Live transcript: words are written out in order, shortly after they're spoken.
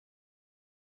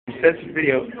uncensored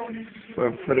video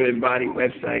for the Embodied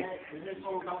website.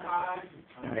 All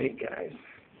right, guys.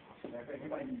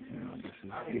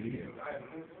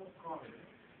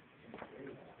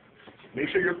 Make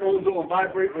sure your phone's on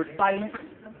vibrate or silent.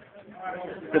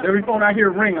 Because every phone I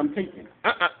hear ring, I'm taking.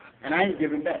 And I ain't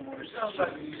giving back.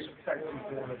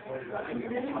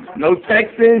 No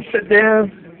texting, shut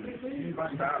down.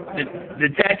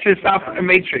 Detach yourself from the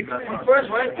matrix.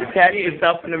 Detach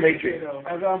yourself from the matrix.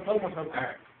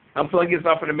 Unplug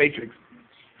yourself from the matrix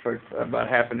for about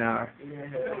half an hour.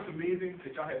 That was amazing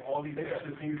that y'all had all these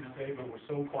extra things to say, but were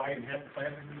so quiet and had the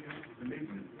class. It was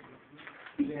amazing.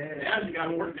 Now you got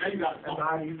to work. Now you got to talk.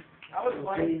 I was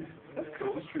like, that's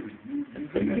cool. It's true.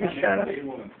 Shout out.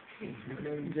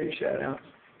 Big shout out.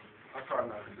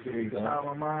 Here you go.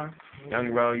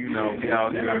 Young bro, you know, we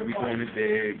out there, we doing it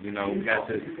big, you know, we got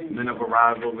the Men of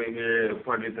Arrival over here,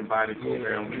 part of the Embodied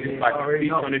program. We just like to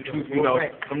speak on the truth, you know,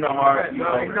 from the heart, you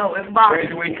know,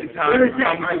 graduation time,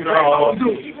 come through the hall.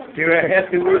 Here at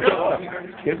Hampton, we're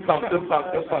get pumped.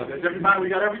 Is everybody, we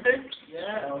got everything?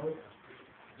 Yeah.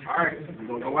 All right, we're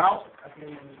going to go out.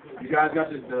 You guys got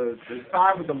the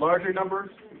side with the larger numbers.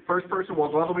 First person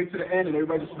walks all the way to the end, and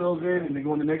everybody just fills in, and they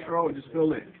go in the next row and just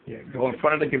fill in. Yeah, go in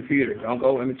front of the computer. Don't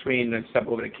go in between and step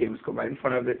over the kids. Go right in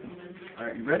front of it. All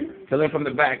right, you ready? Fill in from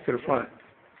the back to the front.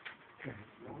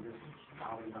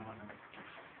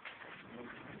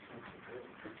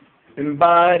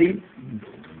 Embody.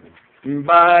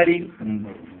 Embody.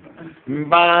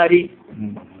 Embody.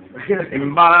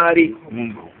 Embody.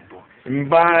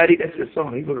 Embody. That's your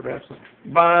song. You go to rap song.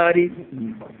 Embody.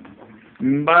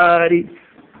 Embody.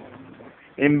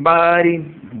 Embody,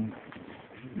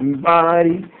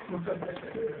 embody,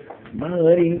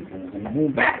 embody,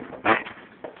 move back,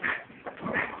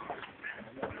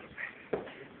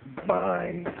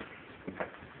 bye.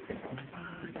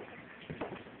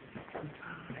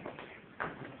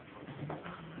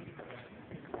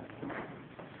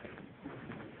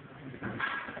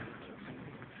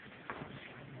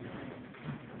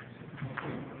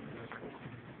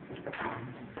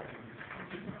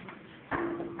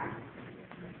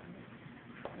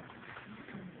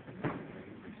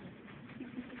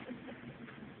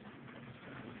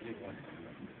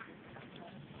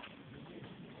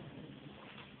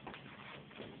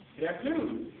 Good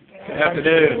afternoon. Good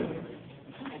afternoon.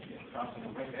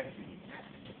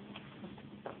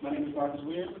 My name is Marcus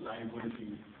Williams. I am one of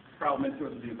the proud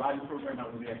mentors of the Embodied program. I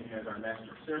will be acting as our master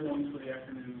of ceremonies for the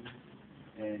afternoon.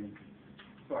 And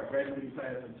so our graduating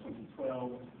class of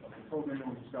 2012 of the program, we're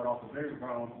going to start off with a very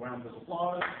round of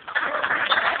applause.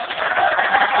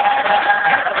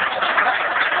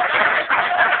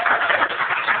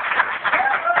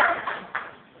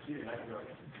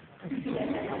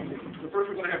 First,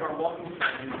 we're going to have our welcome to the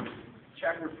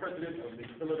chapter president of the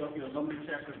Philadelphia Alumni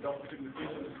Chapter of Delta Sigma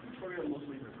Theta, Victoria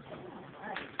Mosley Rivers.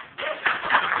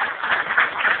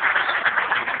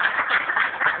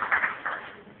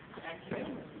 Thank you,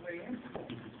 Mr. Williams.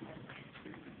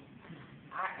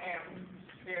 I am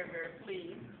very, very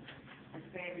pleased to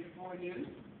stand before you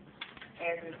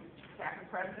as the chapter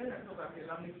president of the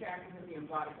Alumni Chapter of the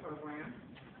Embodied program.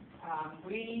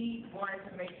 We wanted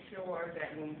to make sure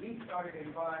that when we started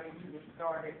Embodied, we were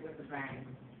started with a bang.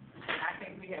 And I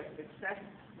think we have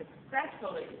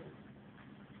successfully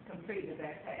completed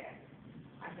that task.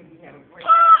 I think we have a great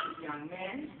group of young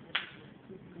men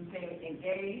who seem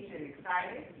engaged and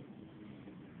excited.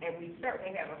 And we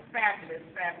certainly have a fabulous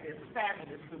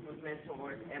group of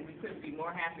mentors, and we couldn't be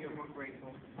more happy or more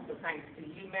grateful. So thanks to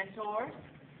you, mentors,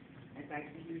 and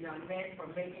thanks to you, young men, for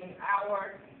making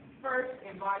our first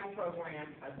Embodied program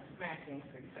a smashing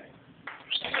success.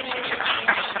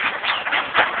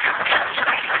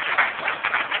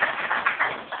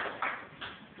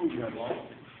 We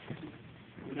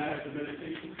now have the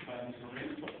meditation by Mr.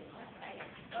 Randy.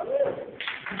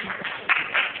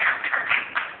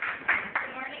 Good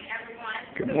morning, everyone.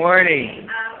 Good morning.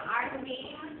 Our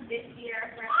theme this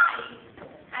year for I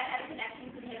have a connection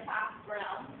to the hip-hop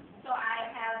realm. So I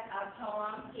have a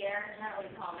poem here, not really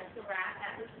a poem, it's a rap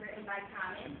that was written by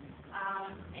Common.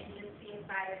 And just be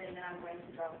inspired, and then I'm going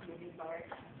to go moving forward.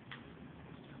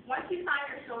 Once you find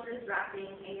your shoulders dropping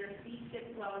and your feet get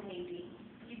slow and hazy,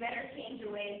 you better change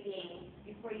your way of being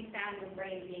before you found your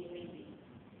brain being lazy.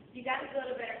 You got to build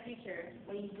a better future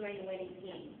when you join the winning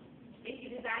team. If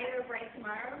you desire a bright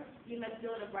tomorrow, you must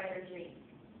build a brighter dream.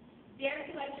 Dare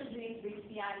to let your dreams reach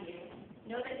beyond you.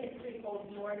 Know that history holds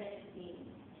more than it seems.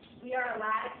 We are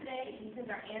alive today because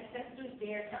our ancestors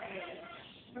dared to earn.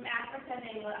 From Africa,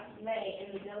 they lay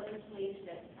in the middle of slave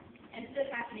ships and stood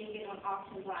half naked on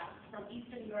auction blocks. From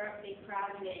Eastern Europe, they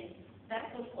crowded in,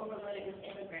 vessels overloaded with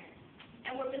immigrants,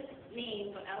 and were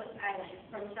countless islands,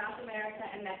 from South America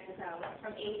and Mexico.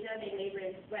 From Asia, they labored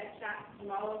in sweatshops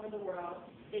from all over the world.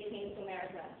 They came to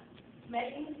America.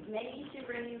 Many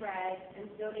shivered in rags, and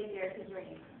still they dare to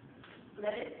dream.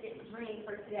 Let us dream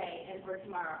for today and for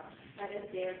tomorrow. Let us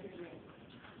dare to dream.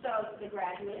 So, the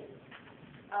graduates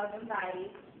of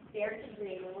Embodied, dare to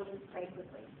dream, and we'll just pray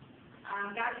quickly.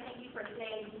 God, we thank you for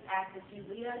today. We just ask that you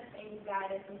lead us and you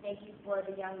guide us, and thank you for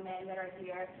the young men that are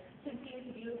here. Continue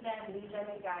to be with them, lead them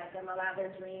and guide them, allow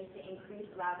their dreams to increase,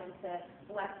 allow them to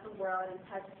bless the world and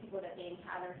touch people that they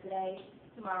encounter today,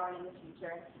 tomorrow, and in the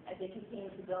future, as they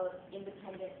continue to build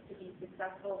independence to be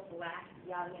successful, Black,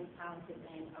 young, and talented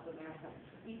men of America.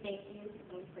 We thank you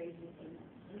and we praise you.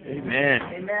 Amen.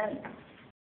 Amen. Amen.